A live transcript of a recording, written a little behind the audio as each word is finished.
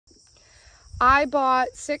I bought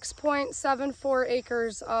 6.74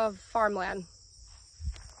 acres of farmland.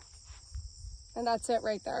 And that's it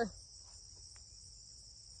right there.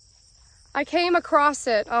 I came across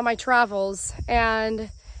it on my travels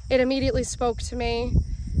and it immediately spoke to me,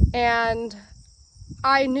 and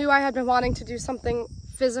I knew I had been wanting to do something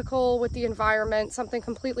physical with the environment, something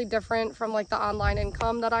completely different from like the online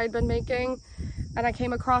income that I had been making. And I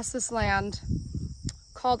came across this land,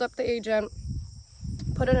 called up the agent,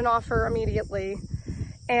 put in an offer immediately,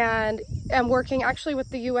 and am working actually with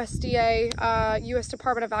the USDA, US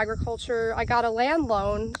Department of Agriculture. I got a land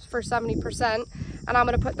loan for 70%, and I'm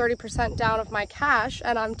gonna put 30% down of my cash,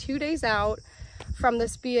 and I'm 2 days out from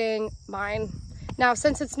this being mine. Now,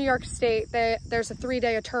 since it's New York State, there's a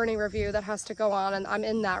 3-day attorney review that has to go on, and I'm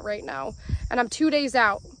in that right now. And I'm 2 days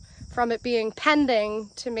out from it being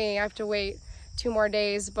pending to me. I have to wait 2 more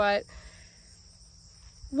days, but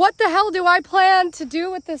what the hell do I plan to do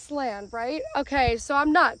with this land, right? Okay, so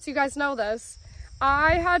I'm nuts. You guys know this.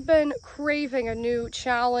 I had been craving a new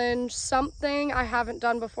challenge, something I haven't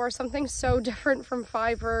done before, something so different from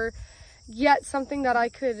Fiverr, yet something that I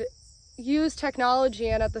could use technology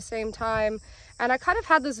in at the same time. And I kind of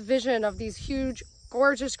had this vision of these huge,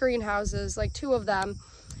 gorgeous greenhouses, like 2 of them,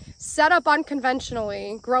 set up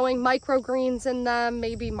unconventionally, growing microgreens in them,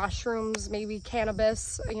 maybe mushrooms, maybe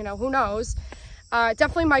cannabis, you know, who knows.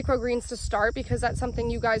 Definitely microgreens to start, because that's something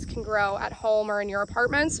you guys can grow at home or in your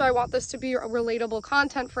apartment. So I want this to be relatable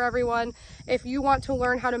content for everyone. If you want to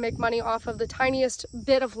learn how to make money off of the tiniest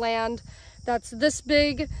bit of land that's this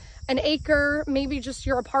big, an acre, maybe just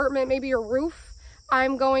your apartment, maybe your roof,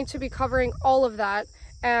 I'm going to be covering all of that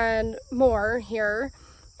and more here.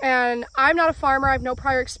 And I'm not a farmer. I have no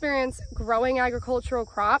prior experience growing agricultural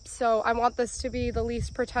crops. So I want this to be the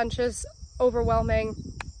least pretentious, overwhelming,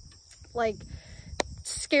 like,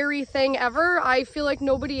 scary thing ever. I feel like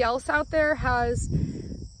nobody else out there has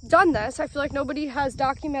done this. I feel like nobody has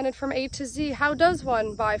documented from A to Z. How does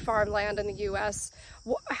one buy farmland in the US?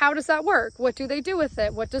 How does that work? What do they do with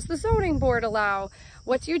it? What does the zoning board allow?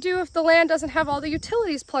 What do you do if the land doesn't have all the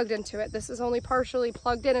utilities plugged into it? This is only partially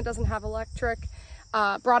plugged in. It doesn't have electric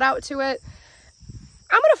brought out to it.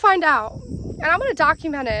 I'm gonna find out, and I'm gonna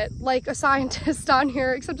document it like a scientist on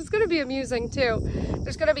here, except it's gonna be amusing too.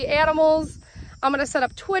 There's gonna be animals. I'm gonna set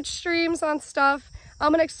up Twitch streams on stuff.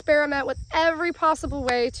 I'm gonna experiment with every possible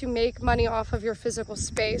way to make money off of your physical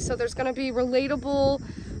space. So there's gonna be relatable,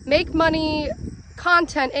 make money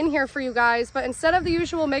content in here for you guys, but instead of the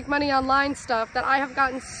usual make money online stuff that I have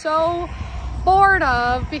gotten so bored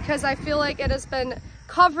of because I feel like it has been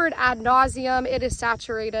covered ad nauseum, it is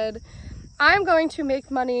saturated, I'm going to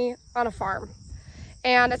make money on a farm.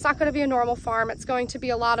 And it's not going to be a normal farm. It's going to be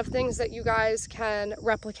a lot of things that you guys can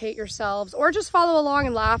replicate yourselves, or just follow along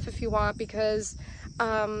and laugh if you want, because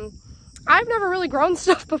I've never really grown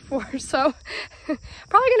stuff before. So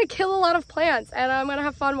probably going to kill a lot of plants, and I'm going to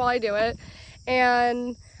have fun while I do it.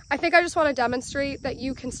 And I think I just want to demonstrate that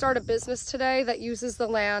you can start a business today that uses the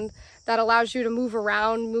land, that allows you to move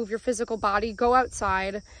around, move your physical body, go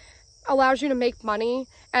outside, allows you to make money,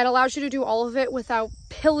 and allows you to do all of it without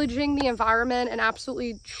pillaging the environment and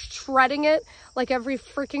absolutely shredding it like every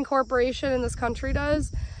freaking corporation in this country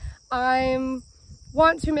does. I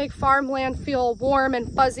want to make farmland feel warm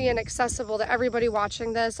and fuzzy and accessible to everybody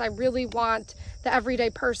watching this. I really want the everyday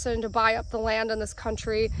person to buy up the land in this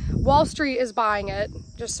country. Wall Street is buying it,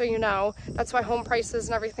 just so you know. That's why home prices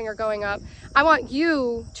and everything are going up. I want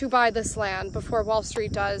you to buy this land before Wall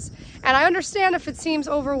Street does. And I understand if it seems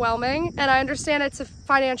overwhelming, and I understand it's a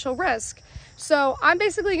financial risk. So I'm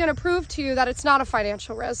basically going to prove to you that it's not a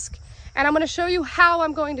financial risk. And I'm going to show you how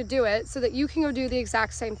I'm going to do it so that you can go do the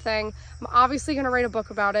exact same thing. I'm obviously going to write a book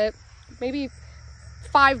about it, maybe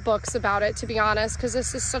 5 books about it, to be honest, because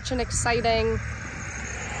this is such an exciting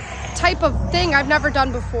type of thing I've never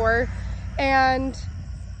done before. And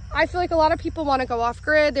I feel like a lot of people want to go off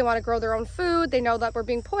grid. They want to grow their own food. They know that we're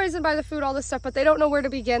being poisoned by the food, all this stuff, but they don't know where to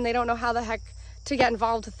begin. They don't know how the heck to get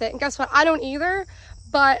involved with it. And guess what? I don't either,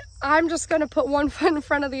 but I'm just going to put one foot in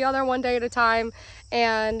front of the other, one day at a time.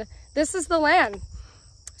 And this is the land.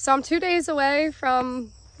 So I'm 2 days away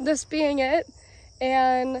from this being it.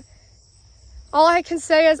 And all I can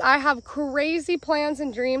say is I have crazy plans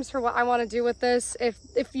and dreams for what I want to do with this.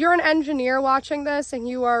 If you're an engineer watching this and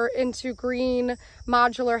you are into green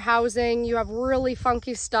modular housing, you have really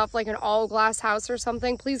funky stuff like an all glass house or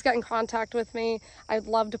something, please get in contact with me. I'd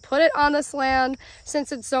love to put it on this land.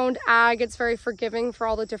 Since it's zoned ag, it's very forgiving for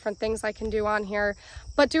all the different things I can do on here.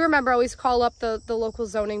 But do remember, always call up the local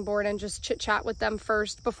zoning board and just chit chat with them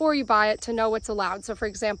first before you buy it to know what's allowed. So for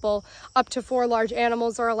example, up to 4 large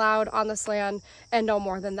animals are allowed on this land and no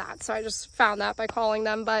more than that. So I just found that by calling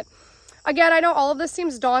them. But again, I know all of this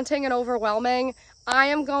seems daunting and overwhelming. I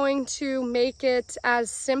am going to make it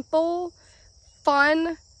as simple,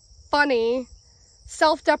 fun, funny,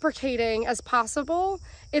 self-deprecating as possible.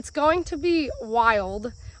 It's going to be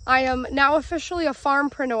wild. I am now officially a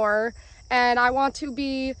farmpreneur, and I want to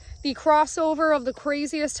be the crossover of the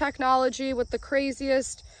craziest technology with the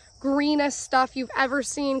craziest, greenest stuff you've ever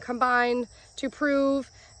seen combined to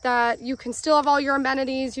prove that you can still have all your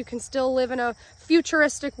amenities, you can still live in a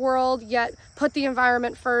futuristic world, yet put the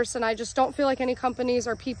environment first. And I just don't feel like any companies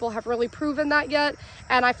or people have really proven that yet.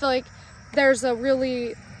 And I feel like there's a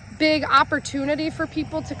really big opportunity for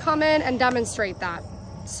people to come in and demonstrate that.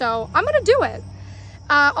 So I'm gonna do it.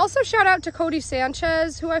 Also shout out to Cody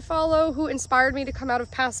Sanchez, who I follow, who inspired me to come out of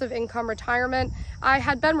passive income retirement. I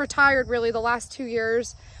had been retired really the last 2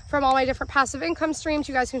 years from all my different passive income streams.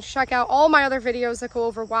 You guys can check out all my other videos that go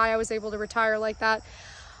over why I was able to retire like that.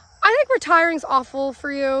 I think retiring's awful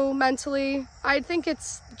for you mentally. I think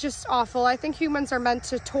it's just awful. I think humans are meant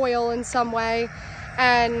to toil in some way.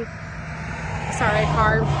 And, sorry,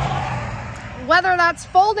 car. Whether that's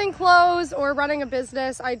folding clothes or running a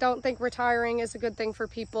business, I don't think retiring is a good thing for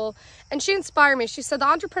people. And she inspired me. She said the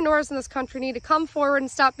entrepreneurs in this country need to come forward and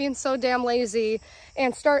stop being so damn lazy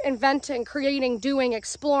and start inventing, creating, doing,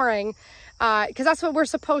 exploring, because that's what we're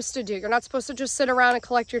supposed to do. You're not supposed to just sit around and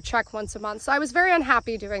collect your check once a month. So I was very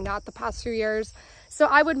unhappy doing that the past few years. So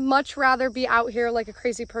I would much rather be out here like a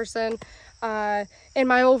crazy person in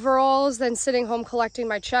my overalls than sitting home collecting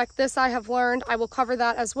my check. This I have learned. I will cover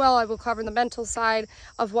that as well. I will cover the mental side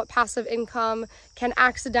of what passive income can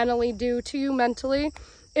accidentally do to you mentally.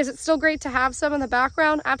 Is it still great to have some in the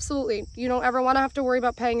background? Absolutely. You don't ever want to have to worry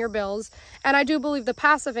about paying your bills. And I do believe the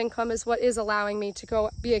passive income is what is allowing me to go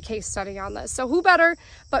be a case study on this. So who better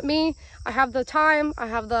but me? I have the time, I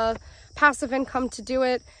have the passive income to do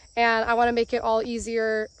it, and I want to make it all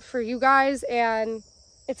easier for you guys. And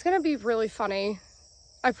it's going to be really funny.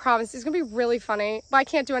 I promise it's going to be really funny, but I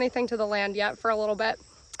can't do anything to the land yet for a little bit.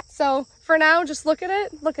 So for now, just look at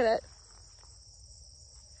it. Look at it.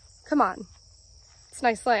 Come on. It's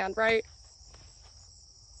nice land, right?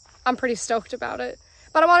 I'm pretty stoked about it,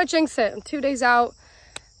 but I want to jinx it. I'm 2 days out.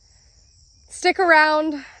 Stick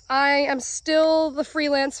around. I am still the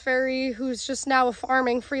freelance fairy who's just now a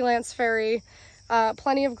farming freelance fairy.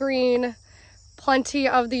 Plenty of green, plenty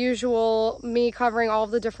of the usual, me covering all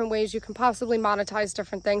of the different ways you can possibly monetize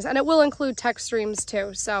different things. And it will include tech streams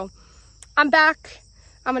too. So I'm back.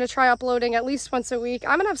 I'm going to try uploading at least once a week.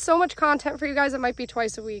 I'm going to have so much content for you guys. It might be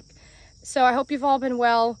twice a week. So I hope you've all been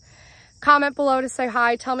well. Comment below to say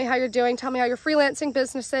hi. Tell me how you're doing. Tell me how your freelancing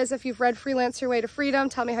business is. If you've read Freelance Your Way to Freedom,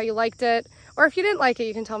 tell me how you liked it. Or if you didn't like it,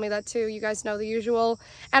 you can tell me that too. You guys know the usual.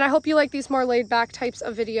 And I hope you like these more laid back types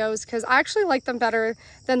of videos, because I actually like them better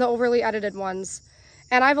than the overly edited ones.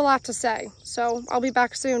 And I have a lot to say. So I'll be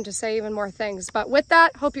back soon to say even more things. But with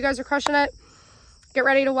that, hope you guys are crushing it. Get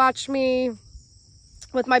ready to watch me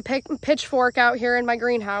with my pitchfork out here in my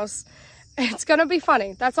greenhouse. It's going to be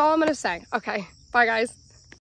funny. That's all I'm going to say. Okay. Bye, guys.